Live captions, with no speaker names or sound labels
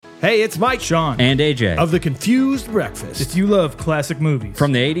Hey, it's Mike, Sean, and AJ of The Confused Breakfast. If you love classic movies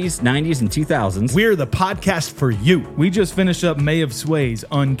from the 80s, 90s, and 2000s, we're the podcast for you. We just finished up May of Sway's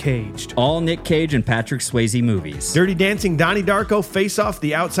Uncaged. All Nick Cage and Patrick Swayze movies. Dirty Dancing, Donnie Darko, Face Off,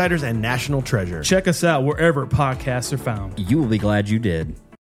 The Outsiders, and National Treasure. Check us out wherever podcasts are found. You will be glad you did.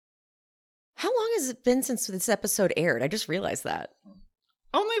 How long has it been since this episode aired? I just realized that.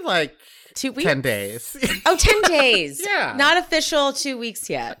 Only like 2 weeks? 10 days. Oh, 10 days. Yeah. Not official 2 weeks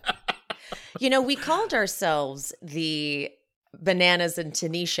yet. You know, we called ourselves the Bananas and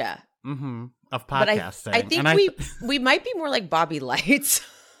Tanisha. Mm-hmm. Of But podcasting. I think we might be more like Bobby Lights.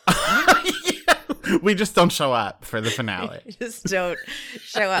 Yeah. We just don't show up for the finale. Just don't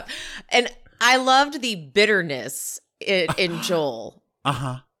show up. And I loved the bitterness in Joel.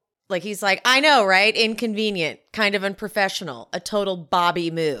 Uh-huh. Like, he's like, I know, right? Inconvenient, kind of unprofessional, a total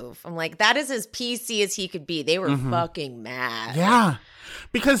Bobby move. I'm like, that is as PC as he could be. They were fucking mad. Yeah.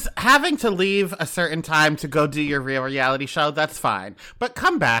 Because having to leave a certain time to go do your real reality show, that's fine. But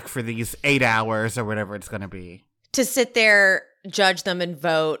come back for these 8 hours or whatever it's going to be. To sit there, judge them and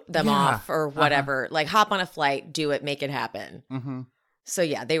vote them off or whatever. Like, hop on a flight, do it, make it happen. Mm-hmm. So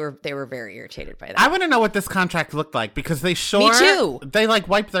yeah, they were very irritated by that. I want to know what this contract looked like because they Me too. They like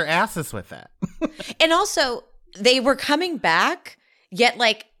wiped their asses with it. And also, they were coming back, yet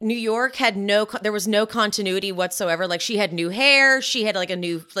like New York had there was no continuity whatsoever. Like, she had new hair, she had like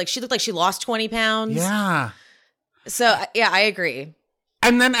she looked like she lost 20 pounds. Yeah. So yeah, I agree.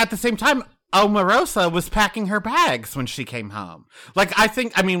 And then at the same time, Omarosa was packing her bags when she came home. Like,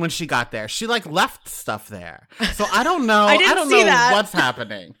 when she got there, she like left stuff there. So I don't know. I don't know that. what's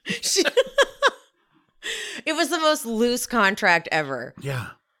happening. It was the most loose contract ever.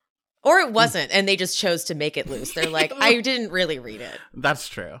 Yeah. Or it wasn't, and they just chose to make it loose. They're like, I didn't really read it. That's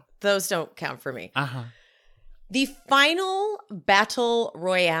true. Those don't count for me. Uh-huh. The final battle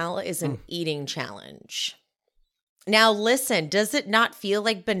royale is an eating challenge. Now, listen, does it not feel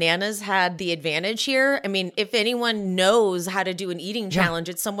like Bananas had the advantage here? I mean, if anyone knows how to do an eating challenge,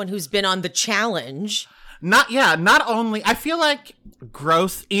 it's someone who's been on the challenge. Not only, I feel like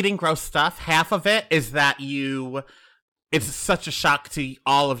eating gross stuff, half of it is that it's such a shock to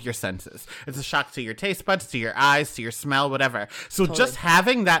all of your senses. It's a shock to your taste buds, to your eyes, to your smell, whatever. So just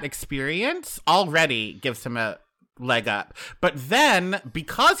having that experience already gives him a leg up. But then,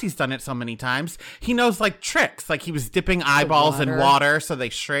 because he's done it so many times, he knows like tricks. Like, he was dipping eyeballs in water so they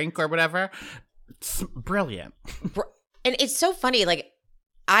shrink or whatever. It's brilliant. And it's so funny. Like,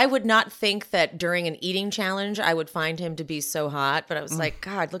 I would not think that during an eating challenge I would find him to be so hot, but I was like,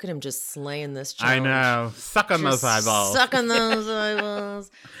 God, look at him just slaying this challenge. I know. Suck on those eyeballs. Suck on those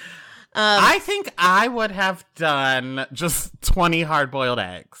eyeballs. I think I would have done just 20 hard-boiled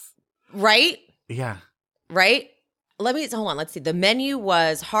eggs. Right? Yeah. Right? Hold on. Let's see. The menu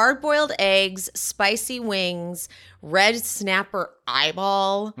was hard-boiled eggs, spicy wings, red snapper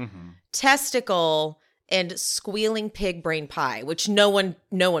eyeball, testicle, and squealing pig brain pie, which no one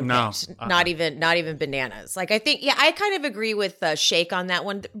picked. Not even Bananas. Like, I think, I kind of agree with Shake on that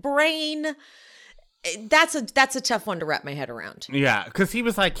one. Brain, that's a tough one to wrap my head around. Yeah, because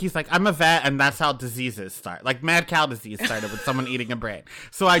he's like, I'm a vet, and that's how diseases start. Like, mad cow disease started with someone eating a brain.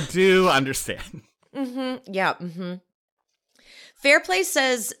 So I do understand. Yeah. Fairplay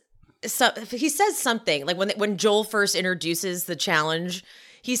says, he says something, like when Joel first introduces the challenge,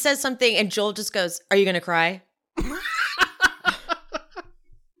 he says something and Joel just goes, "Are you going to cry?"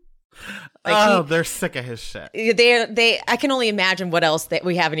 They're sick of his shit. I can only imagine what else that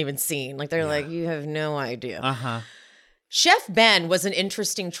we haven't even seen. Like, they're like, you have no idea. Uh-huh. Chef Ben was an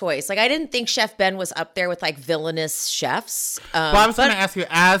interesting choice. Like, I didn't think Chef Ben was up there with like villainous chefs. Well, I was going to ask you,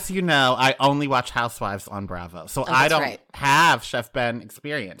 as you know, I only watch Housewives on Bravo, so I don't have Chef Ben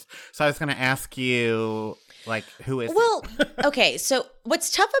experience. So I was going to ask you, like, who is Well, okay, so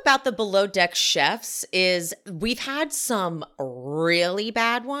what's tough about the Below Deck chefs is we've had some really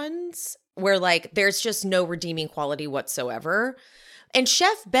bad ones where like there's just no redeeming quality whatsoever. And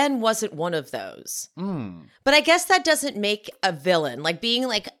Chef Ben wasn't one of those. But I guess that doesn't make a villain. Like, being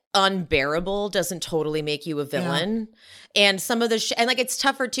like unbearable doesn't totally make you a villain. Yeah. And some of the and like it's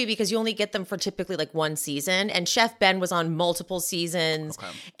tougher too because you only get them for typically like one season. And Chef Ben was on multiple seasons. Okay.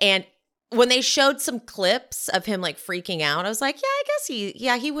 And when they showed some clips of him like freaking out, I was like, yeah, I guess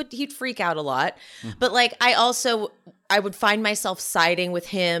he'd freak out a lot. But like I would find myself siding with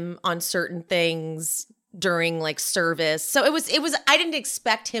him on certain things during like service. So it was I didn't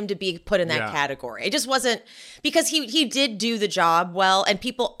expect him to be put in that category. It just wasn't, because he did do the job well, and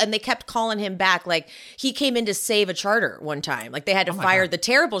they kept calling him back. Like, he came in to save a charter one time. Like, they had to fire the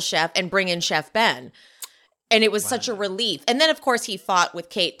terrible chef and bring in Chef Ben. And it was such a relief. And then, of course, he fought with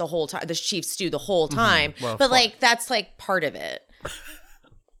Kate the whole time, the chief stew the whole time. Well, but, like, that's, like, part of it.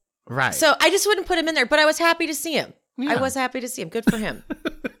 Right. So I just wouldn't put him in there. But I was happy to see him. Yeah. I was happy to see him. Good for him.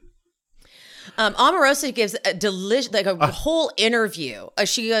 Omarosa gives a whole interview.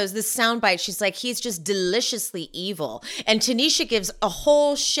 She goes, this soundbite, she's like, he's just deliciously evil. And Tanisha gives a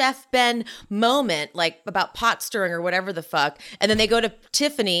whole Chef Ben moment, like about pot stirring or whatever the fuck. And then they go to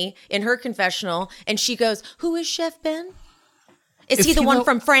Tiffany in her confessional, and she goes, who is Chef Ben? Is he the one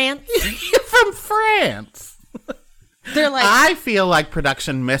from France? From France. They're like, I feel like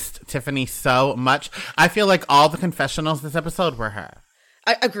production missed Tiffany so much. I feel like all the confessionals this episode were her.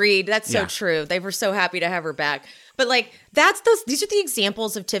 Agreed. That's so true. They were so happy to have her back. But like, these are the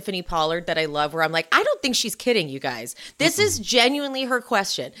examples of Tiffany Pollard that I love, where I'm like, I don't think she's kidding, you guys. This is genuinely her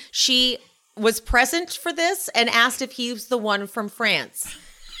question. She was present for this and asked if he was the one from France.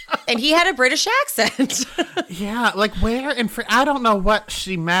 And he had a British accent. Yeah, like where in I don't know what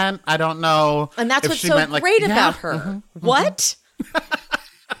she meant. I don't know. And that's what's so great about her. What?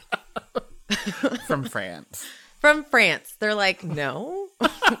 From France. From France. They're like, no.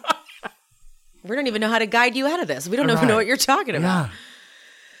 We don't even know how to guide you out of this. We don't even know what you're talking about.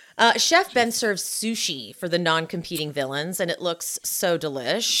 Yeah. Chef Ben serves sushi for the non-competing villains, and it looks so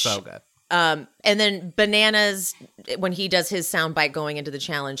delish. So good. And then Bananas, when he does his soundbite going into the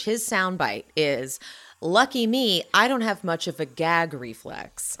challenge, his soundbite is, lucky me, I don't have much of a gag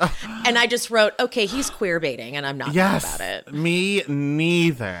reflex. And I just wrote, okay, he's queer baiting, and I'm not mad about it. Me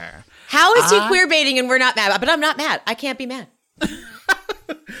neither. How is he queer baiting and we're not mad? But I'm not mad. I can't be mad.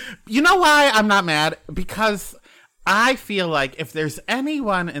 You know why I'm not mad? Because I feel like if there's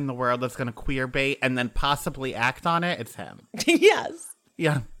anyone in the world that's going to queer bait and then possibly act on it, it's him. Yes.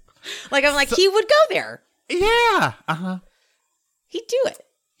 Yeah. Like, I'm like, he would go there. Yeah. Uh-huh. He'd do it.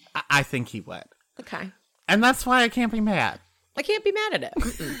 I think he would. Okay. And that's why I can't be mad. I can't be mad at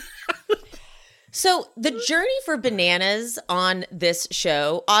it. So the journey for Bananas on this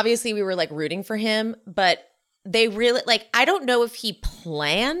show, obviously we were like rooting for him, but they really, like, I don't know if he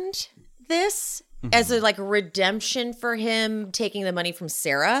planned this as a like redemption for him taking the money from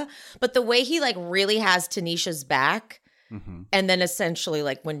Sarah, but the way he like really has Tanisha's back, and then essentially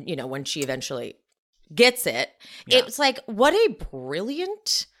like when she eventually gets it, it's like, what a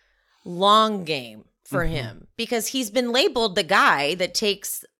brilliant long game for him, because he's been labeled the guy that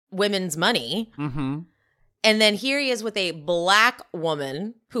takes women's money. And then here he is with a black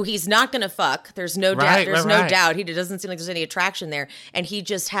woman who he's not going to fuck. There's no doubt. There's no doubt. He doesn't seem like there's any attraction there. And he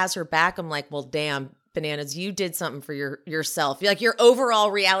just has her back. I'm like, well, damn, Bananas, you did something for yourself. Like your overall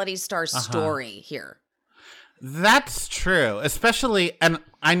reality star story here. That's true. Especially, and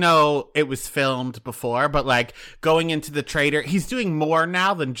I know it was filmed before, but like going into the trader, he's doing more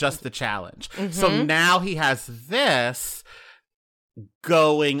now than just the challenge. So now he has this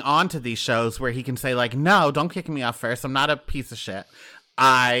going on to these shows where he can say like, no, don't kick me off first. I'm not a piece of shit.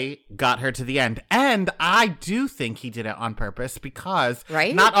 I got her to the end. And I do think he did it on purpose because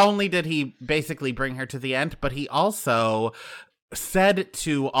not only did he basically bring her to the end, but he also said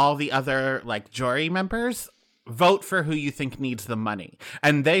to all the other like jury members, vote for who you think needs the money.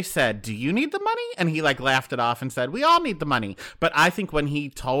 And they said, do you need the money? And he like laughed it off and said, we all need the money. But I think when he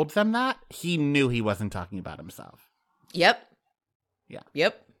told them that, he knew he wasn't talking about himself. Yep. Yeah.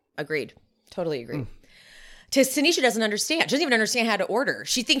 Yep. Agreed. Totally agreed. Tanisha doesn't understand. She doesn't even understand how to order.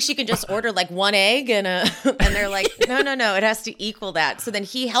 She thinks she can just order like one egg and they're like, no, it has to equal that. So then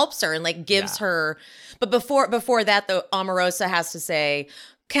he helps her and like gives her, but before that though, Omarosa has to say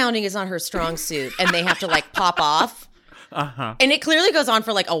counting is not her strong suit and they have to like pop off. And it clearly goes on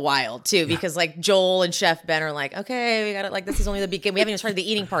for like a while too, because like Joel and Chef Ben are like, okay, we got it. Like this is only the beginning. We haven't even started the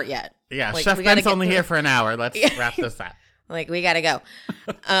eating part yet. Yeah. Like, Chef Ben's only here for an hour. Let's wrap this up. Like, we got to go.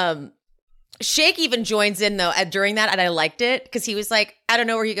 Shake even joins in, though, during that, and I liked it, because he was like, I don't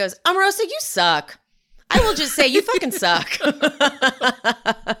know where he goes, Omarosa, you suck. I will just say, you fucking suck.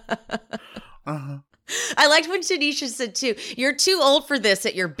 I liked when Tanisha said, too, you're too old for this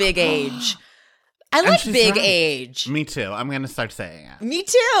at your big age. I like big age. Me too. I'm going to start saying it. Me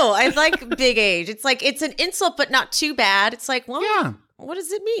too. I like big age. It's like, it's an insult, but not too bad. It's like, well, yeah. What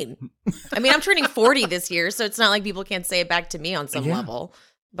does it mean? I mean, I'm turning 40 this year, so it's not like people can't say it back to me on some level.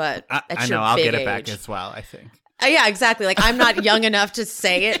 But I know I'll get it back as well, I think. Yeah, exactly. Like, I'm not young enough to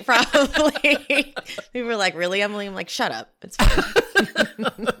say it, probably. People were like, really, Emily? I'm like, shut up. It's fine.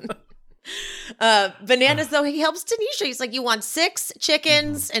 Bananas, though, he helps Tanisha. He's like, you want 6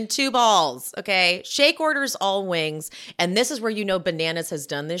 chickens and 2 balls, okay? Shake orders all wings. And this is where you know Bananas has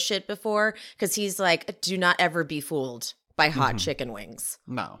done this shit before, because he's like, do not ever be fooled by hot chicken wings.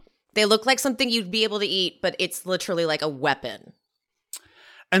 No. They look like something you'd be able to eat, but it's literally like a weapon.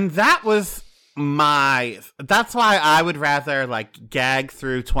 And that was that's why I would rather like gag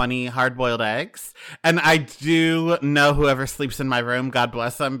through 20 hard-boiled eggs. And I do know whoever sleeps in my room, God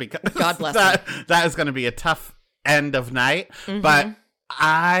bless them, because God bless them. That is going to be a tough end of night. But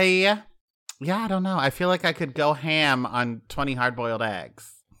I don't know. I feel like I could go ham on 20 hard-boiled eggs.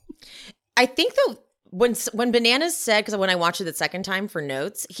 I think though, when Bananas said, because when I watched it the second time for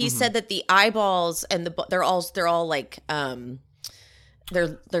notes, he said that the eyeballs and they're all like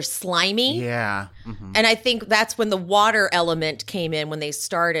they're slimy. Yeah. And I think that's when the water element came in when they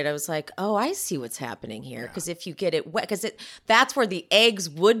started. I was like, oh, I see what's happening here. Because if you get it wet, that's where the eggs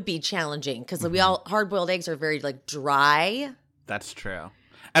would be challenging. Because hard-boiled eggs are very like dry. That's true.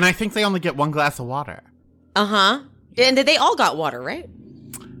 And I think they only get 1 glass of water. Yeah. And they all got water, right?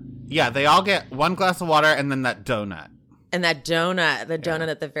 Yeah, they all get 1 glass of water and then that donut. And that donut,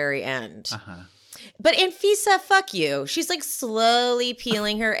 at the very end. But Anfisa, fuck you. She's like slowly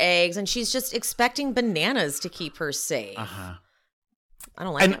peeling her eggs and she's just expecting Bananas to keep her safe. I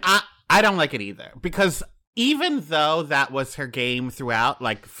don't like it. And I don't like it either. Because even though that was her game throughout,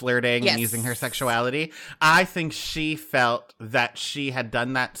 like flirting and using her sexuality, I think she felt that she had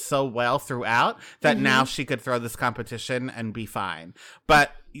done that so well throughout that now she could throw this competition and be fine.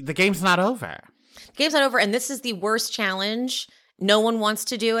 But the game's not over. The game's not over. And this is the worst challenge. No one wants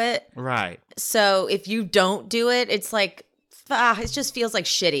to do it. Right. So if you don't do it, it's like, it just feels like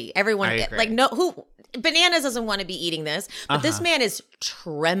shitty. Everyone, Bananas doesn't want to be eating this, but this man is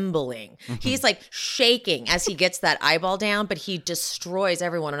trembling. He's like shaking as he gets that eyeball down, but he destroys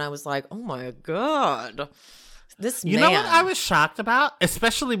everyone. And I was like, oh my God, this man. You know what I was shocked about?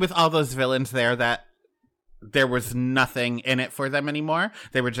 Especially with all those villains there that there was nothing in it for them anymore.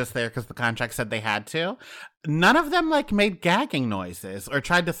 They were just there because the contract said they had to. None of them like made gagging noises or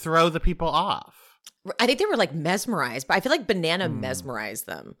tried to throw the people off. I think they were like mesmerized, but I feel like Banana mesmerized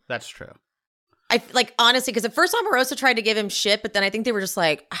them. That's true. I like honestly, because at first Omarosa tried to give him shit, but then I think they were just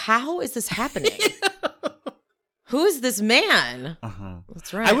like, how is this happening? Who is this man?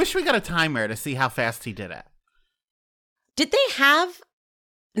 That's right. I wish we got a timer to see how fast he did it. Did they have?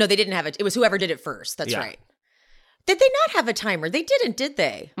 No, they didn't have it. It was whoever did it first. That's right. Did they not have a timer? They didn't, did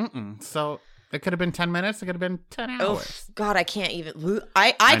they? So it could have been 10 minutes. It could have been 10 hours. Oh, God, I can't even.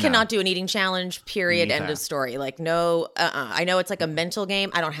 I cannot do an eating challenge, period, end of story. Like, no, I know it's like a mental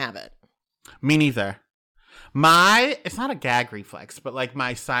game. I don't have it. Me neither. It's not a gag reflex, but like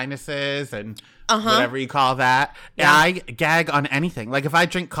my sinuses and whatever you call that, I gag on anything. Like if I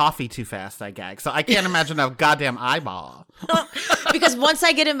drink coffee too fast, I gag. So I can't imagine a goddamn eyeball. Because once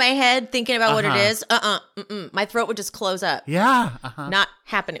I get in my head thinking about what it is, my throat would just close up. Yeah. Not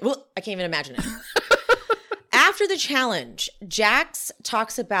happening. Well, I can't even imagine it. After the challenge, Jax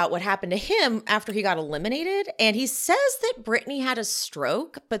talks about what happened to him after he got eliminated. And he says that Brittany had a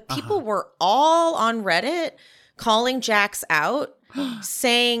stroke, but people were all on Reddit calling Jax out,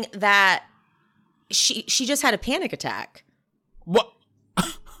 saying that she just had a panic attack. What?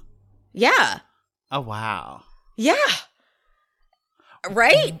 Yeah. Oh, wow. Yeah.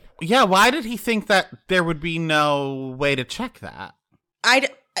 Right? Yeah, why did he think that there would be no way to check that?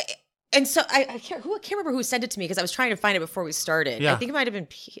 And so I can't remember who sent it to me because I was trying to find it before we started. Yeah. I think it might have been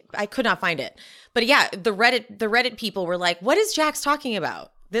I could not find it. But yeah, the Reddit people were like, "What is Jax talking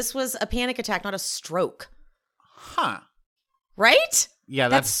about? This was a panic attack, not a stroke." Huh. Right? Yeah,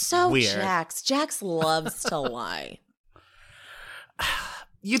 that's so weird. Jax. Jax loves to lie.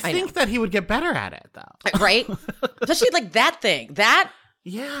 You'd think that he would get better at it, though. Right? Especially like that thing.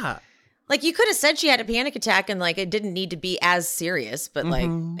 Yeah. Like, you could have said she had a panic attack and, like, it didn't need to be as serious, but, like,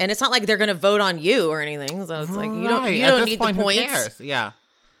 and it's not like they're going to vote on you or anything. So it's like, you don't need the points. Who cares? Yeah.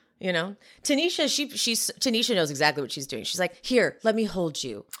 You know? Tanisha, Tanisha knows exactly what she's doing. She's like, here, let me hold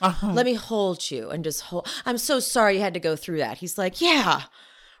you. Let me hold you and just hold. I'm so sorry you had to go through that. He's like, yeah,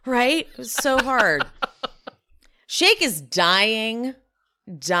 right? It was so hard. Shake is dying.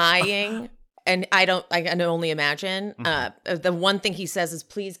 And I can only imagine. The one thing he says is,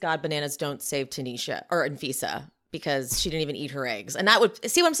 please, God, Bananas, don't save Tanisha or Anfisa because she didn't even eat her eggs. And that would,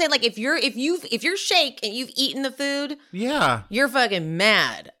 see what I'm saying? Like, if you're Shake and you've eaten the food, yeah, you're fucking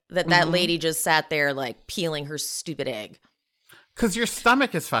mad that lady just sat there, like, peeling her stupid egg. Because your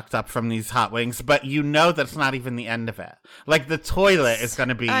stomach is fucked up from these hot wings, but you know that's not even the end of it. Like, the toilet is going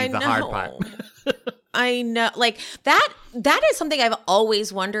to be the hard part. I know, like that is something I've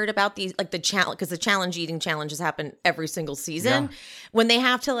always wondered about these, like the challenge, because the challenge eating challenges happen every single season. Yeah. When they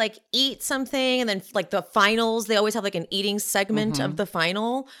have to like eat something, and then like the finals, they always have like an eating segment of the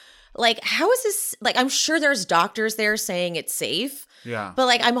final. like, how is this? Like, I'm sure there's doctors there saying it's safe. Yeah. But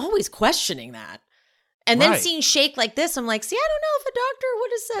like, I'm always questioning that. And then Right. seeing Shake like this, I'm like, see, I don't know if a doctor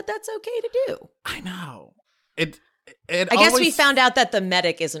would have said that's okay to do. I know. I guess we found out that the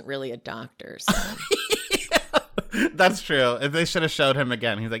medic isn't really a doctor. So. That's true. They should have showed him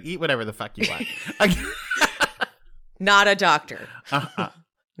again. He's like, eat whatever the fuck you want. Not a doctor.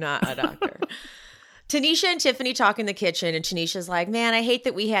 Not a doctor. Tanisha and Tiffany talk in the kitchen, and Tanisha's like, man, I hate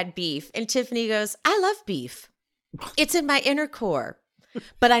that we had beef. And Tiffany goes, I love beef. It's in my inner core.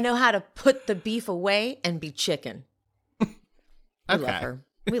 But I know how to put the beef away and be chicken. We love her.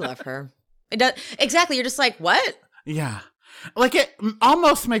 We love her. It does, exactly. You're just like, what? Yeah. Like, it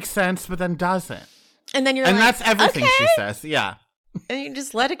almost makes sense, but then doesn't. And then you're And like, that's everything okay. she says. Yeah. And you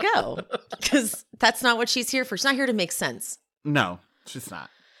just let it go. Because that's not what she's here for. She's not here to make sense. No, she's not.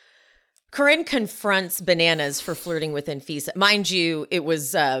 Corinne confronts Bananas for flirting with Infisa. Mind you, it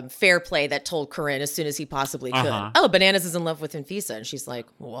was Fair Play that told Corinne as soon as he possibly could, oh, Bananas is in love with Infisa. And she's like,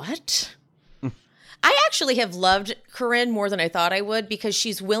 what? I actually have loved Corinne more than I thought I would because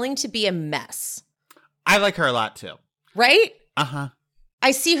she's willing to be a mess. I like her a lot, too. Right? Uh-huh.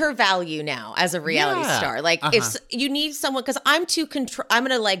 I see her value now as a reality star. Like, if you need someone, because I'm I'm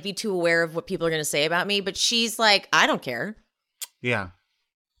going to like be too aware of what people are going to say about me, but she's like, I don't care. Yeah.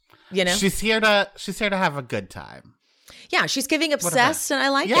 You know? She's here to have a good time. Yeah, she's giving obsessed, and I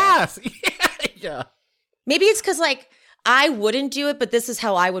like it. Yes. Yeah. Maybe it's because, like, I wouldn't do it, but this is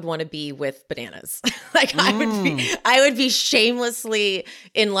how I would want to be with Bananas. Like, I would be shamelessly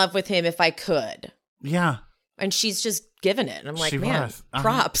in love with him if I could. Yeah. And she's just giving it. And I'm like, She man, was.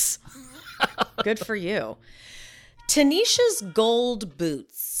 props. Good for you. Tanisha's gold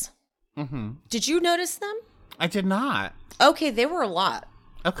boots. Mm-hmm. Did you notice them? I did not. Okay, they were a lot.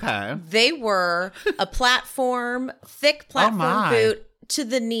 Okay. They were a thick platform boot to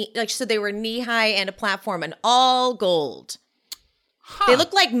the knee. Like, so they were knee high and a platform and all gold. They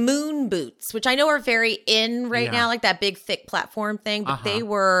look like moon boots, which I know are very in right now, like that big thick platform thing, but they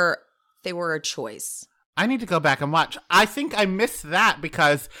were a choice. I need to go back and watch. I think I missed that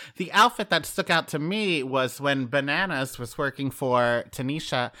because the outfit that stuck out to me was when Bananas was twerking for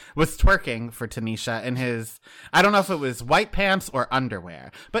Tanisha in his, I don't know if it was white pants or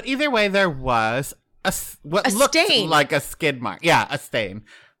underwear, but either way, there was what looked stain. like a skid mark. Yeah, a stain.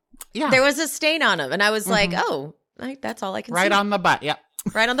 Yeah. There was a stain on him, and I was like, oh, that's all I can see. Right on the butt, yeah.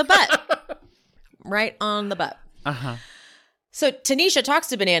 Right on the butt. Right on the butt. Uh-huh. So Tanisha talks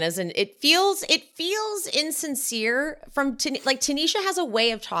to Bananas, and it feels insincere from Tanisha has a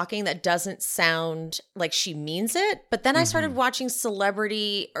way of talking that doesn't sound like she means it. But then I started watching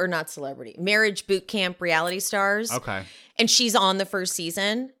Marriage Boot Camp reality stars. Okay. And she's on the first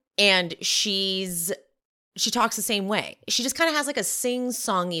season, and she talks the same way. She just kind of has like a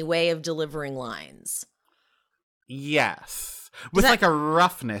sing-songy way of delivering lines. Yes. With like a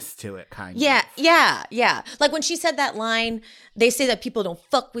roughness to it, kind of. Yeah. Like when she said that line, they say that people don't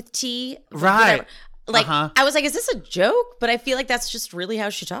fuck with tea. Right. Like, I was like, is this a joke? But I feel like that's just really how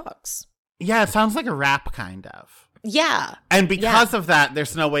she talks. Yeah, it sounds like a rap, kind of. Yeah. And because of that,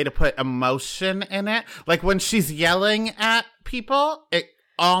 there's no way to put emotion in it. Like when she's yelling at people, it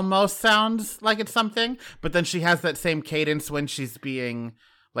almost sounds like it's something. But then she has that same cadence when she's being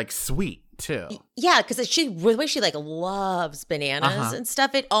like sweet. Too. Yeah, because the way she like loves Bananas and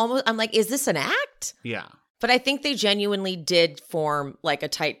stuff, I'm like, is this an act? Yeah. But I think they genuinely did form like a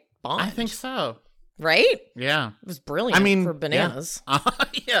tight bond. I think so. Right? Yeah. It was brilliant for Bananas.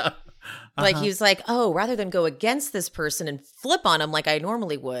 Yeah. Like he was like, oh, rather than go against this person and flip on him like I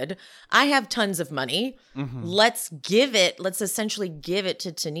normally would, I have tons of money. Let's essentially give it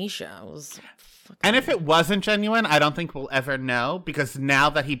to Tanisha. And if it wasn't genuine, I don't think we'll ever know, because now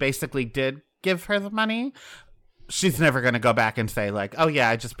that he basically did give her the money, she's never going to go back and say like, oh yeah,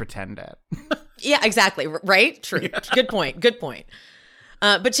 I just pretended. Yeah, exactly. Right? True. Yeah. Good point.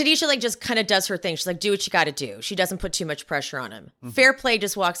 But Tanisha like just kind of does her thing. She's like, do what you got to do. She doesn't put too much pressure on him. Fair Play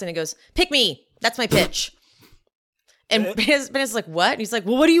just walks in and goes, pick me. That's my pitch. And Ben's like, what? And he's like,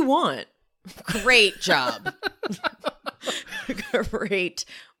 well, what do you want? Great job. Great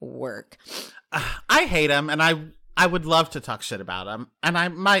work. I hate him, and I would love to talk shit about him, and I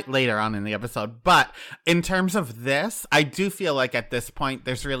might later on in the episode. But in terms of this, I do feel like at this point,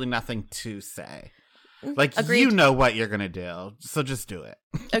 there's really nothing to say. Like, Agreed. You know what you're going to do, so just do it.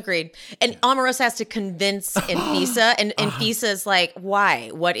 Agreed. And Omarosa has to convince Infisa, and Infisa is like, why?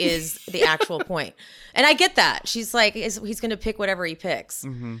 What is the actual point? And I get that. She's like, he's going to pick whatever he picks.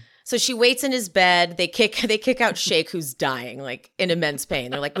 So she waits in his bed. They kick out Shake, who's dying, like in immense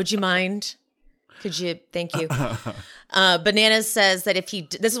pain. They're like, would you mind? Could you? Thank you. Bananas says that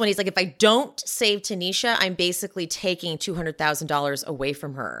this is when he's like, if I don't save Tanisha, I'm basically taking $200,000 away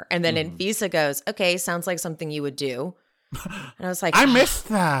from her. And then Infisa goes, okay, sounds like something you would do. And I was like, I missed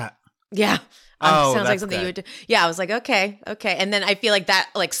that. Yeah. Oh, sounds like that's something you good. would do. Yeah, I was like, okay. And then I feel like that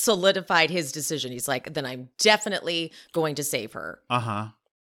like solidified his decision. He's like, then I'm definitely going to save her. Uh-huh.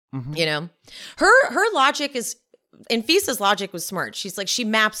 Mm-hmm. You know, her logic is, Infisa's logic was smart. She's like, she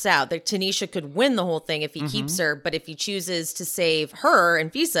maps out that Tanisha could win the whole thing if he keeps her, but if he chooses to save her,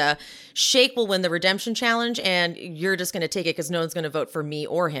 Infisa, Shake will win the redemption challenge, and you're just going to take it because no one's going to vote for me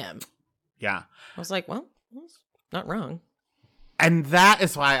or him. Yeah. I was like, well, not wrong. And that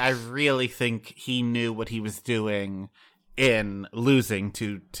is why I really think he knew what he was doing in losing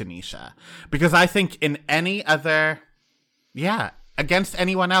to Tanisha. Because I think in any other, against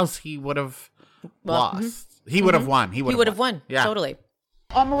anyone else, he would have lost. He would have won. He would have won. Yeah. Totally.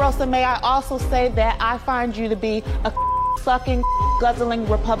 Omarosa, may I also say that I find you to be a sucking, guzzling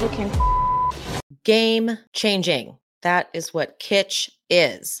Republican. Game changing. That is what Kitsch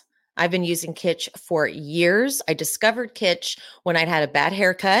is. I've been using Kitsch for years. I discovered Kitsch when I'd had a bad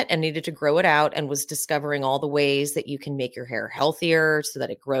haircut and needed to grow it out, and was discovering all the ways that you can make your hair healthier so that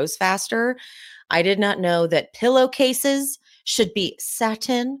it grows faster. I did not know that pillowcases should be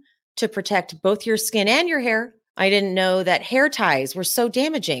satin to protect both your skin and your hair. I didn't know that hair ties were so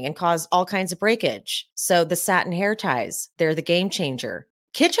damaging and caused all kinds of breakage. So the satin hair ties, they're the game changer.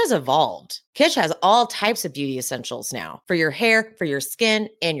 Kitsch has evolved. Kitsch has all types of beauty essentials now for your hair, for your skin,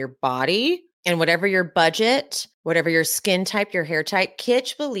 and your body. And whatever your budget, whatever your skin type, your hair type,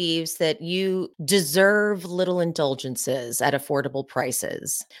 Kitsch believes that you deserve little indulgences at affordable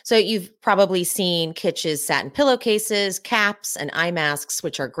prices. So you've probably seen Kitsch's satin pillowcases, caps, and eye masks,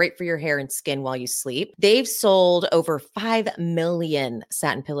 which are great for your hair and skin while you sleep. They've sold over 5 million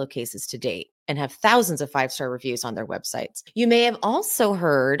satin pillowcases to date and have thousands of 5-star reviews on their websites. You may have also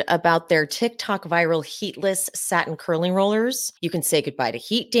heard about their TikTok viral heatless satin curling rollers. You can say goodbye to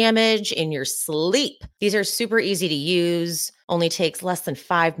heat damage in your sleep. These are super easy to use, only takes less than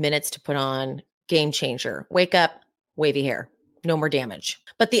 5 minutes to put on. Game changer. Wake up, wavy hair. No more damage.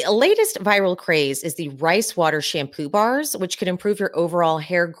 But the latest viral craze is the rice water shampoo bars, which could improve your overall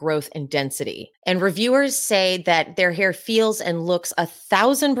hair growth and density. And reviewers say that their hair feels and looks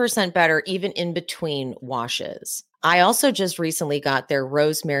 1,000% better even in between washes. I also just recently got their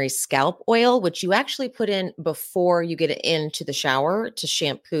rosemary scalp oil, which you actually put in before you get into the shower to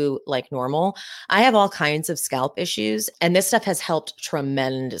shampoo like normal. I have all kinds of scalp issues, and this stuff has helped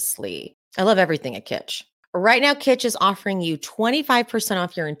tremendously. I love everything at Kitsch. Right now, Kitsch is offering you 25%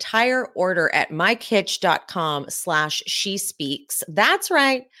 off your entire order at mykitsch.com/she-speaks. That's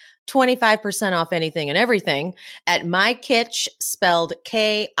right. 25% off anything and everything at mykitsch, spelled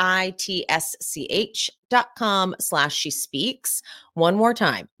kitsch.com/she-speaks. One more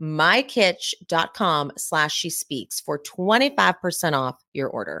time, mykitsch.com/she-speaks for 25% off your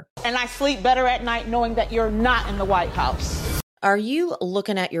order. And I sleep better at night knowing that you're not in the White House. Are you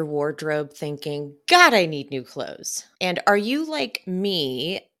looking at your wardrobe thinking, God, I need new clothes? And are you like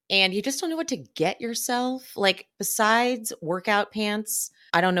me and you just don't know what to get yourself? Like, besides workout pants,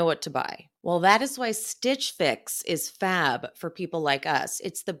 I don't know what to buy. Well, that is why Stitch Fix is fab for people like us.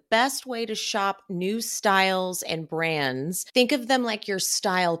 It's the best way to shop new styles and brands. Think of them like your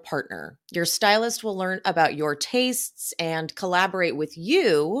style partner. Your stylist will learn about your tastes and collaborate with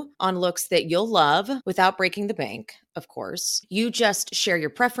you on looks that you'll love without breaking the bank, of course. You just share your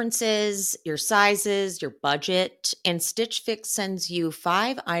preferences, your sizes, your budget, and Stitch Fix sends you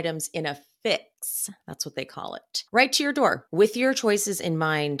 5 items in a fix. That's what they call it. Right to your door with your choices in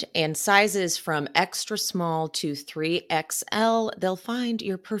mind and sizes from extra small to 3XL. They'll find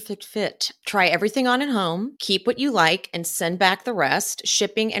your perfect fit. Try everything on at home, keep what you like, and send back the rest.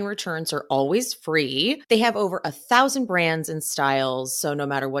 Shipping and returns are always free. They have over 1,000 brands and styles, so no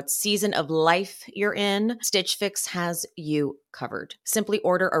matter what season of life you're in, Stitch Fix has you covered. Simply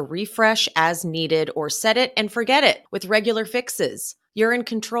order a refresh as needed or set it and forget it with regular fixes. You're in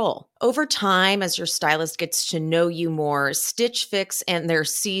control. Over time, as your stylist gets to know you more, Stitch Fix and their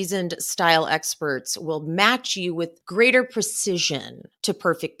seasoned style experts will match you with greater precision to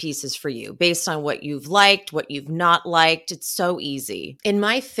perfect pieces for you based on what you've liked, what you've not liked. It's so easy. In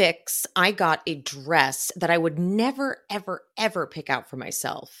my fix, I got a dress that I would never, ever, ever pick out for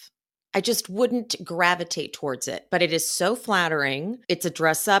myself. I just wouldn't gravitate towards it, but it is so flattering. It's a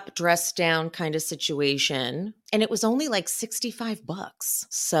dress up, dress down kind of situation. And it was only like $65.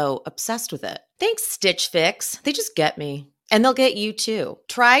 So obsessed with it. Thanks, Stitch Fix. They just get me. And they'll get you too.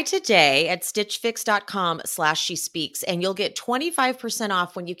 Try today at stitchfix.com/she-speaks and you'll get 25%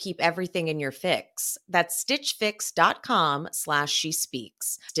 off when you keep everything in your fix. That's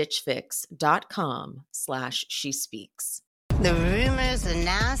stitchfix.com/she-speaks. stitchfix.com/she-speaks. The rumors, the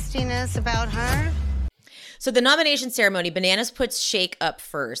nastiness about her. So the nomination ceremony, Bananas puts Shake up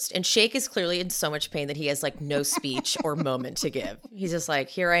first, and Shake is clearly in so much pain that he has like no speech or moment to give. He's just like,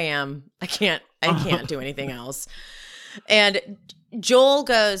 here I am. I can't do anything else. And Joel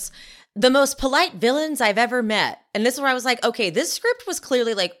goes, the most polite villains I've ever met. And this is where I was like, okay, this script was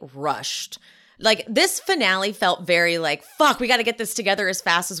clearly like rushed. Like this finale felt very like, fuck, we got to get this together as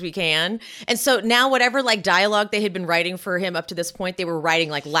fast as we can. And so now whatever like dialogue they had been writing for him up to this point, they were writing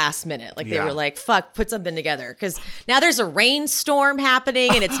like last minute. Like they were like, fuck, put something together. Because now there's a rainstorm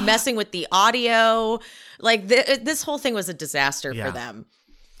happening and it's messing with the audio. Like this whole thing was a disaster for them.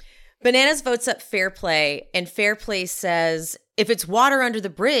 Bananas votes up Fair Play, and Fair Play says, if it's water under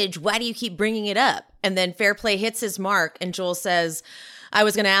the bridge, why do you keep bringing it up? And then Fair Play hits his mark, and Joel says, I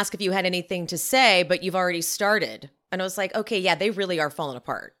was going to ask if you had anything to say, but you've already started. And I was like, okay, yeah, they really are falling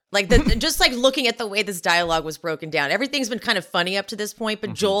apart. Like, just like looking at the way this dialogue was broken down. Everything's been kind of funny up to this point,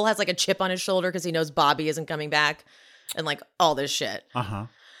 but Joel has like a chip on his shoulder because he knows Bobby isn't coming back and like all this shit.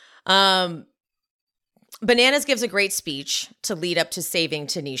 Bananas gives a great speech to lead up to saving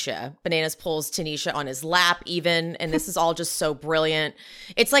Tanisha. Bananas pulls Tanisha on his lap even, and this is all just so brilliant.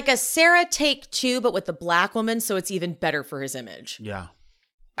 It's like a Sarah take two, but with the black woman, so it's even better for his image. Yeah.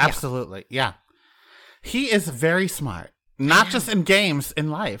 Absolutely. Yeah. He is very smart. Not just in games, in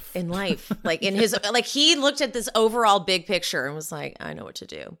life. In life. Like in his like he looked at this overall big picture and was like, I know what to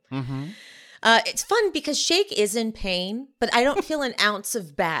do. It's fun because Shake is in pain, but I don't feel an ounce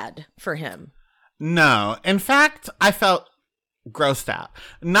of bad for him. No. In fact, I felt grossed out.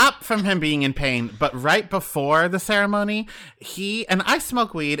 Not from him being in pain, but right before the ceremony, and I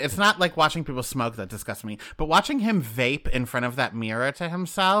smoke weed. It's not like watching people smoke that disgusts me, but watching him vape in front of that mirror to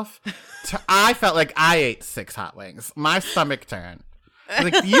himself, I felt like I ate 6 hot wings. My stomach turned.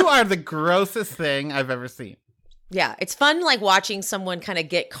 Like, you are the grossest thing I've ever seen. Yeah, it's fun like watching someone kind of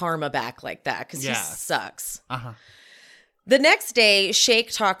get karma back like that because he sucks. The next day,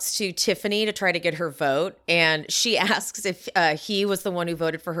 Shake talks to Tiffany to try to get her vote, and she asks if he was the one who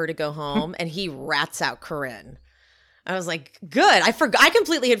voted for her to go home, and he rats out Corinne. I was like, good. I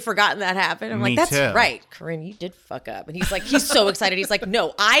completely had forgotten that happened. I'm like, that's too. Right. Corinne, you did fuck up. And he's like, he's so excited. He's like,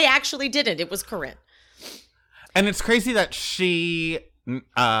 no, I actually didn't. It was Corinne. And it's crazy that she,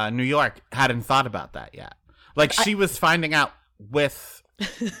 New York, hadn't thought about that yet. Like, she was finding out with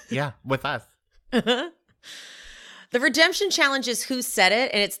us. The redemption challenge is who said it,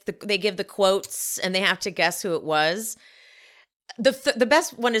 and they give the quotes, and they have to guess who it was. The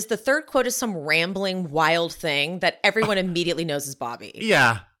best one is the third quote is some rambling, wild thing that everyone immediately knows is Bobby.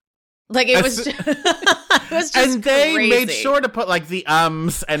 Yeah. Like, it was just, it was just and they crazy. made sure to put, like, the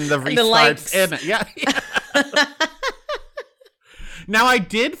ums and the restarts in it. Yeah. Now, I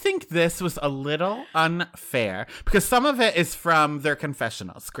did think this was a little unfair because some of it is from their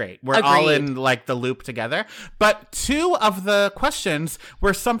confessionals. Great. We're all in, like, the loop together. But 2 of the questions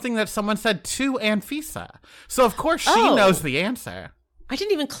were something that someone said to Anfisa. So, of course, she knows the answer. I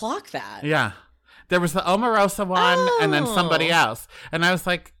didn't even clock that. Yeah. There was the Omarosa one and then somebody else. And I was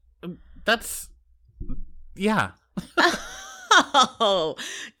like, that's, yeah. Oh,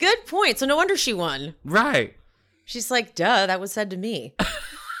 good point. So no wonder she won. Right. She's like, duh, that was said to me.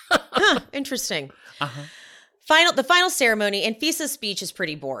 Huh, interesting. The final ceremony, Anfisa's speech is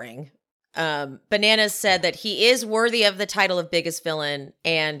pretty boring. Bananas said that he is worthy of the title of biggest villain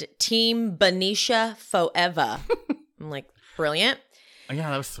and Team Benicia forever. I'm like, brilliant. Oh, yeah,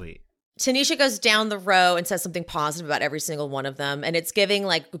 that was sweet. Tanisha goes down the row and says something positive about every single one of them. And it's giving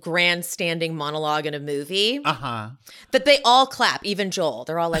like grandstanding monologue in a movie. That they all clap, even Joel.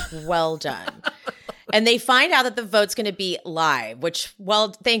 They're all like, well done. And they find out that the vote's going to be live, which,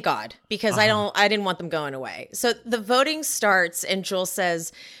 well, thank God, because I didn't want them going away. So the voting starts and Joel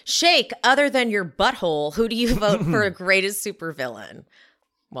says, Shake, other than your butthole, who do you vote for greatest supervillain?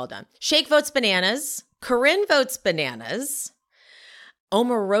 Well done. Shake votes Bananas. Corinne votes Bananas.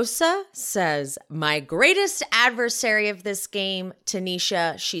 Omarosa says, my greatest adversary of this game,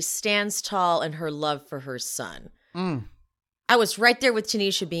 Tanisha, she stands tall in her love for her son. I was right there with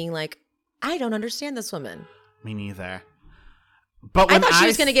Tanisha being like, I don't understand this woman. Me neither. But I thought she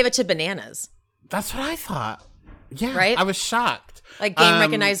was going to give it to Bananas. That's what I thought. Yeah, right? I was shocked. Like game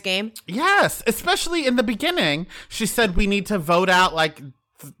recognized game? Yes, especially in the beginning. She said we need to vote out like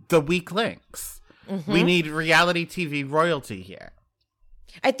the weak links. We need reality TV royalty here.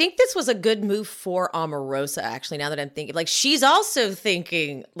 I think this was a good move for Omarosa, actually, now that I'm thinking. Like, she's also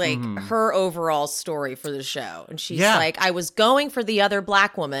thinking, like, her overall story for the show. And she's like, I was going for the other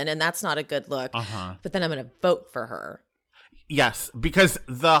black woman, and that's not a good look. But then I'm going to vote for her. Yes, because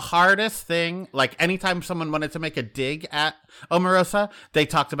the hardest thing, like, anytime someone wanted to make a dig at Omarosa, they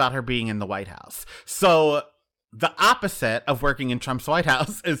talked about her being in the White House. So the opposite of working in Trump's White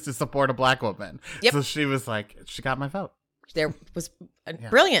House is to support a black woman. Yep. So she was like, she got my vote. There was a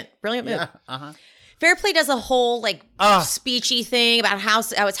brilliant move. Yeah, Fair Play does a whole like speechy thing about how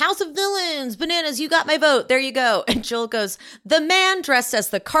it's House of Villains, bananas, you got my vote, there you go. And Joel goes, the man dressed as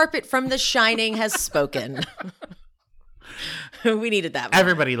the carpet from The Shining has spoken. We needed that.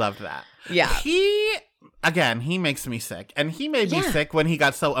 Everybody loved that. Yeah. He makes me sick. And he made me sick when he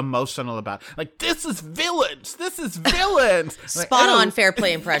got so emotional about, like, this is villains. This is villains. Spot on Fair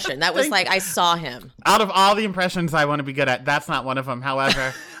Play impression. That was like, I saw him. Out of all the impressions I want to be good at, that's not one of them.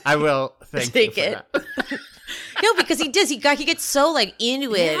 However, I will take it. That. No, because he does. He gets so like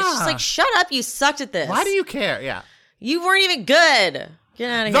into it. It's just like, shut up, you sucked at this. Why do you care? Yeah. You weren't even good. Get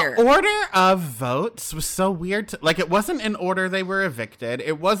out of here. The order of votes was so weird. Like, it wasn't in order they were evicted.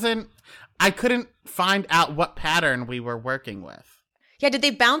 It wasn't. I couldn't find out what pattern we were working with. Yeah, did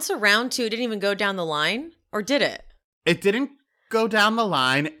they bounce around too? It didn't even go down the line? Or did it? It didn't go down the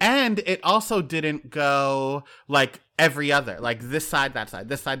line, and it also didn't go, like, every other. Like, this side, that side,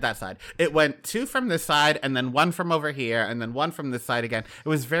 this side, that side. It went 2 from this side, and then 1 from over here, and then 1 from this side again. It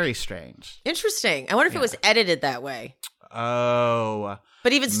was very strange. Interesting. I wonder if it was edited that way. Oh.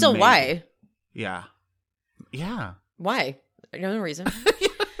 But even still, maybe. Why? Yeah. Yeah. Why? No reason.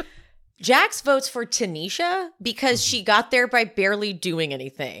 Jax votes for Tanisha because she got there by barely doing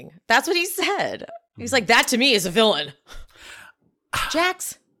anything. That's what he said. He's like, that to me is a villain.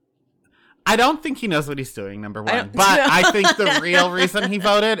 Jax? I don't think he knows what he's doing, number one. But I think the real reason he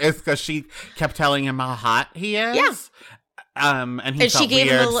voted is because she kept telling him how hot he is. Yeah. And she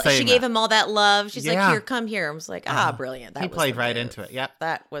gave him all that love. She's like, here, come here. I was like, brilliant. He played right into it. Yep.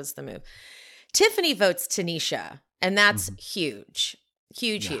 That was the move. Tiffany votes Tanisha, and that's huge.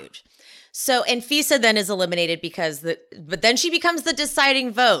 Huge. So, and Fisa then is eliminated but then she becomes the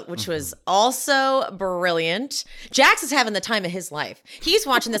deciding vote, which was also brilliant. Jax is having the time of his life. He's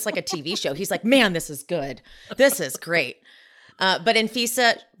watching this like a TV show. He's like, man, this is good. This is great. But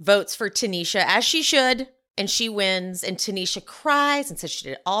Fisa votes for Tanisha, as she should, and she wins. And Tanisha cries and says she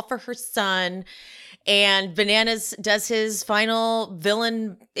did it all for her son. And Bananas does his final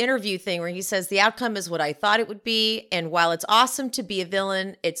villain interview thing where he says, the outcome is what I thought it would be. And while it's awesome to be a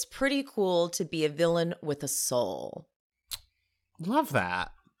villain, it's pretty cool to be a villain with a soul. Love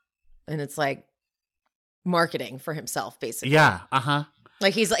that. And it's like marketing for himself, basically. Yeah.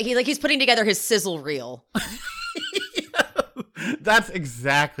 Like he's putting together his sizzle reel. That's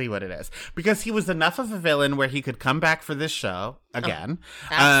exactly what it is. Because he was enough of a villain where he could come back for this show again.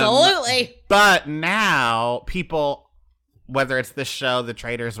 Absolutely. But now people, whether it's this show, the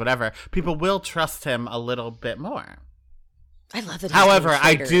Traitors, whatever, people will trust him a little bit more. I love that. However,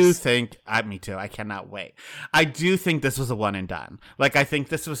 I do think, me too, I cannot wait. I do think this was a one and done. Like, I think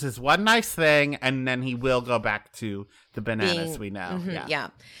this was his one nice thing, and then he will go back to the bananas we know.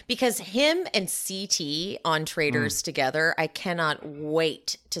 Yeah. Because him and CT on Traitors together, I cannot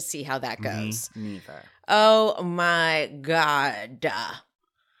wait to see how that goes. Me neither. Oh my God.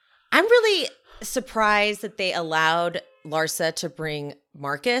 I'm really surprised that they allowed Larsa to bring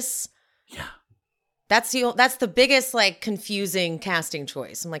Marcus. Yeah. That's the biggest, like, confusing casting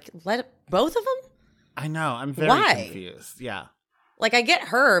choice. I'm like, both of them? I know. I'm very confused. Yeah. Like, I get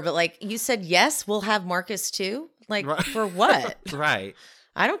her, but, like, you said, yes, we'll have Marcus too? Like, for what? Right.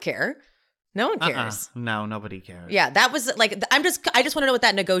 I don't care. No one cares. No, nobody cares. Yeah, that was, like, I just want to know what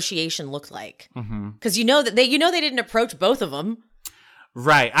that negotiation looked like. Because you know they didn't approach both of them.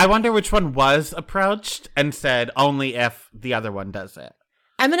 Right. I wonder which one was approached and said only if the other one does it.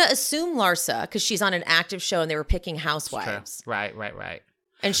 I'm going to assume Larsa, because she's on an active show and they were picking housewives. Right.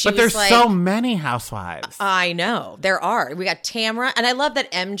 And but there's like, so many housewives. I know. There are. We got Tamra. And I love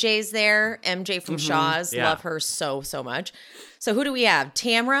that MJ's there. MJ from Shaw's. Yeah. Love her so much. So who do we have?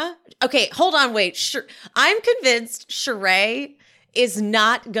 Tamra? Okay, hold on, wait. I'm convinced Sheree is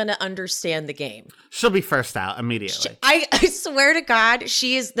not going to understand the game. She'll be first out immediately. I swear to God,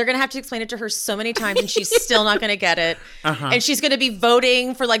 they're going to have to explain it to her so many times and she's still not going to get it. And she's going to be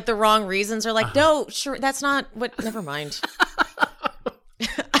voting for like the wrong reasons or like, no, sure, that's not what, never mind.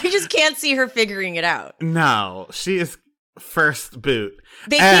 I just can't see her figuring it out. No, she is first boot.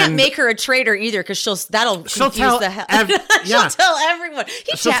 They can't make her a traitor either because she'll confuse the hell. She'll tell everyone.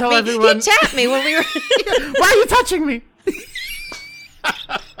 He tapped me when we were. Why are you touching me?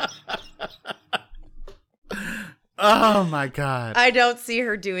 Oh my God. I don't see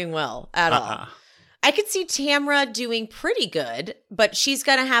her doing well at all. I could see Tamra doing pretty good, but she's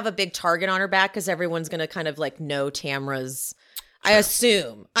going to have a big target on her back because everyone's going to kind of like know Tamra's.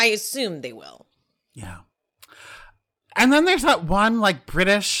 Sure. I assume they will. Yeah. And then there's that one like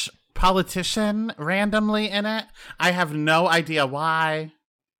British politician randomly in it. I have no idea why.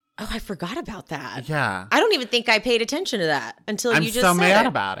 Oh, I forgot about that. Yeah. I don't even think I paid attention to that until you just said I'm so mad it.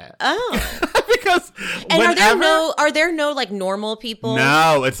 about it. Oh. Because and are there no like normal people?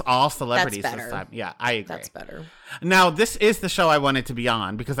 No, it's all celebrities That's better. this time. Yeah, I agree. That's better. Now, this is the show I wanted to be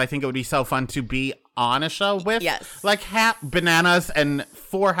on because I think it would be so fun to be on a show with like Bananas and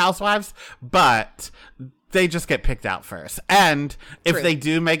 4 housewives, but they just get picked out first. And if they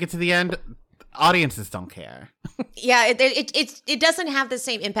do make it to the end, audiences don't care. Yeah, it doesn't have the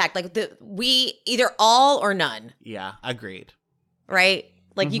same impact. Like we either all or none. Yeah, agreed. Right?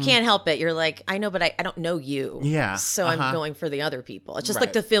 Like you can't help it. You're like, I know, but I don't know you. Yeah. So I'm going for the other people. It's just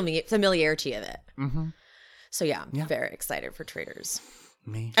like the familiarity of it. Mm-hmm. So yeah, very excited for Traitors.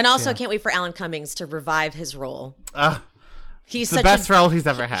 Me and also can't wait for Alan Cummings to revive his role. He's the best role he's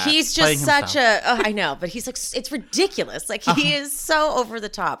ever had. He's just such a, I know, but he's like, it's ridiculous. Like he is so over the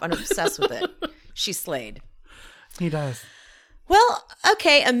top. I'm obsessed with it. She slayed. He does. Well,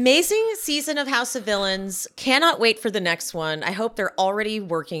 okay, amazing season of House of Villains. Cannot wait for the next one. I hope they're already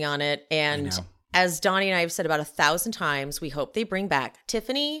working on it. And as Donny and I have said about 1,000 times, we hope they bring back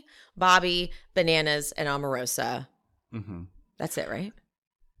Tiffany, Bobby, Bananas, and Omarosa. Mm-hmm. That's it, right?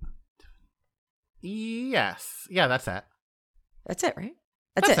 Yes. Yeah, that's it. That's it, right?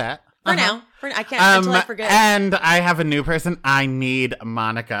 That's it. For now. I can't until I forget. And I have a new person. I need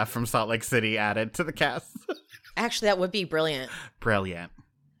Monica from Salt Lake City added to the cast. Actually, that would be brilliant. Brilliant.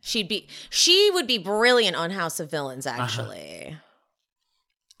 She would be brilliant on House of Villains, actually.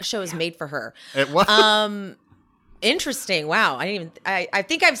 The show is made for her. It was. Interesting. Wow. I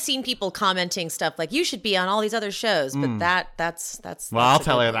think I've seen people commenting stuff like you should be on all these other shows, but that's well, I'll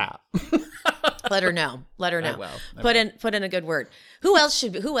tell her that. Let her know. I will. Put in a good word. Who else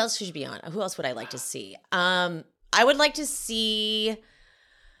should be on? Who else would I like to see? I would like to see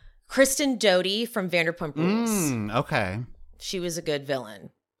Kristen Doty from Vanderpump Rules. Okay. She was a good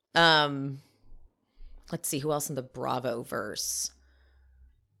villain. Let's see who else in the Bravo verse.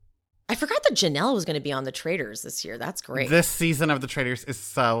 I forgot that Janelle was going to be on The Traitors this year. That's great. This season of The Traitors is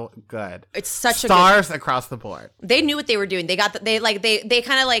so good. It's such stars across the board. They knew what they were doing. They got they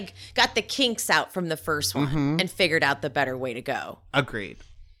kind of like got the kinks out from the first one and figured out the better way to go. Agreed.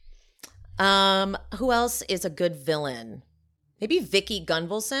 Who else is a good villain? Maybe Vicky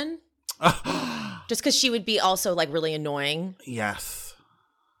Gunvalson. Just because she would be also like really annoying. Yes.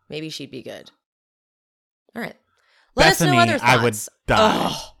 Maybe she'd be good. All right. Let us know other thoughts. I would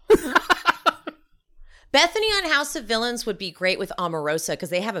die. Bethany on House of Villains would be great with Omarosa because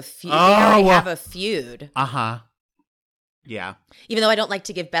they have a feud. They already have a feud. Yeah. Even though I don't like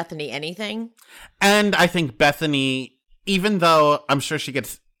to give Bethany anything. And I think Bethany, even though I'm sure she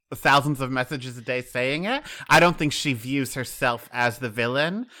gets thousands of messages a day saying it, I don't think she views herself as the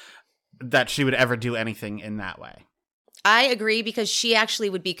villain, that she would ever do anything in that way. I agree because she actually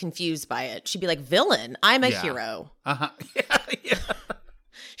would be confused by it. She'd be like, villain, I'm a hero. Yeah.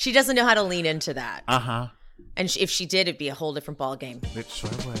 She doesn't know how to lean into that. And if she did, it'd be a whole different ball game. It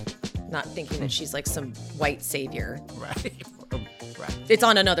sure would. Not thinking that she's like some white savior. Right. It's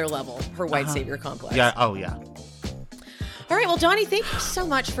on another level, her white savior complex. Yeah. Oh, yeah. All right. Well, Donny, thank you so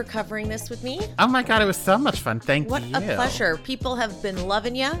much for covering this with me. Oh, my God. It was so much fun. Thank you. What a pleasure. People have been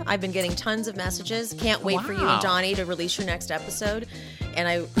loving you. I've been getting tons of messages. Can't wait for you and Donny to release your next episode. And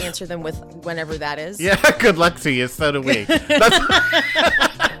I answer them with whenever that is. Yeah. Good luck to you. So do we.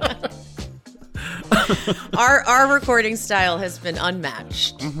 Our recording style has been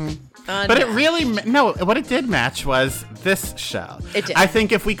unmatched. But it really, what it did match was this show. It did. I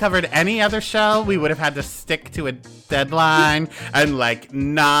think if we covered any other show, we would have had to stick to a deadline and like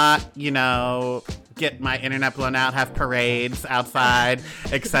not, get my internet blown out, have parades outside,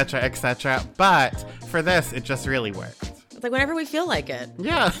 etc., etc. But for this, it just really worked. Like whenever we feel like it.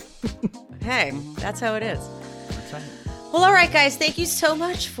 Yeah. Hey, that's how it is. That's right. Well, all right, guys. Thank you so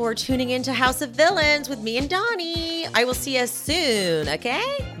much for tuning into House of Villains with me and Donny. I will see you soon, okay?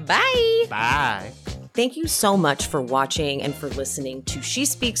 Bye. Bye. Thank you so much for watching and for listening to She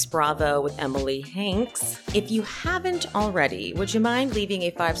Speaks Bravo with Emily Hanks. If you haven't already, would you mind leaving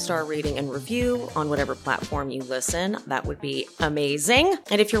a 5-star rating and review on whatever platform you listen? That would be amazing.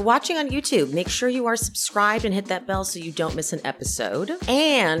 And if you're watching on YouTube, make sure you are subscribed and hit that bell so you don't miss an episode.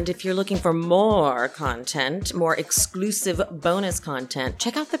 And if you're looking for more content, more exclusive bonus content,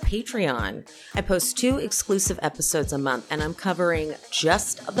 check out the Patreon. I post 2 exclusive episodes a month, and I'm covering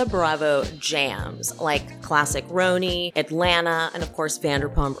just the Bravo jams, like Classic Roni, Atlanta, and of course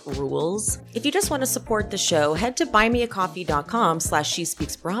Vanderpump Rules. If you just want to support the show, head to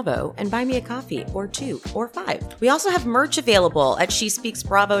buymeacoffee.com/SheSpeaksBravo and buy me a coffee, or 2 or 5. We also have merch available at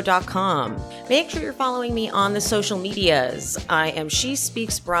SheSpeaksBravo.com. Make sure you're following me on the social medias. I am She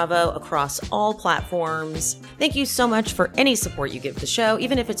Speaks Bravo across all platforms. Thank you so much for any support you give the show,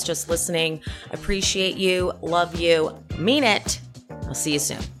 even if it's just listening. Appreciate you, love you, mean it. I'll see you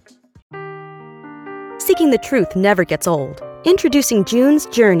soon. Seeking the truth never gets old. Introducing June's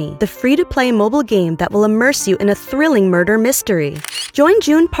Journey, the free-to-play mobile game that will immerse you in a thrilling murder mystery. Join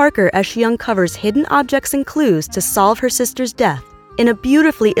June Parker as she uncovers hidden objects and clues to solve her sister's death in a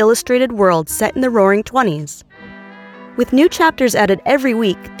beautifully illustrated world set in the Roaring 20s. With new chapters added every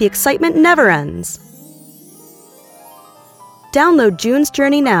week, the excitement never ends. Download June's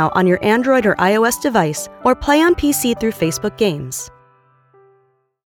Journey now on your Android or iOS device, or play on PC through Facebook Games.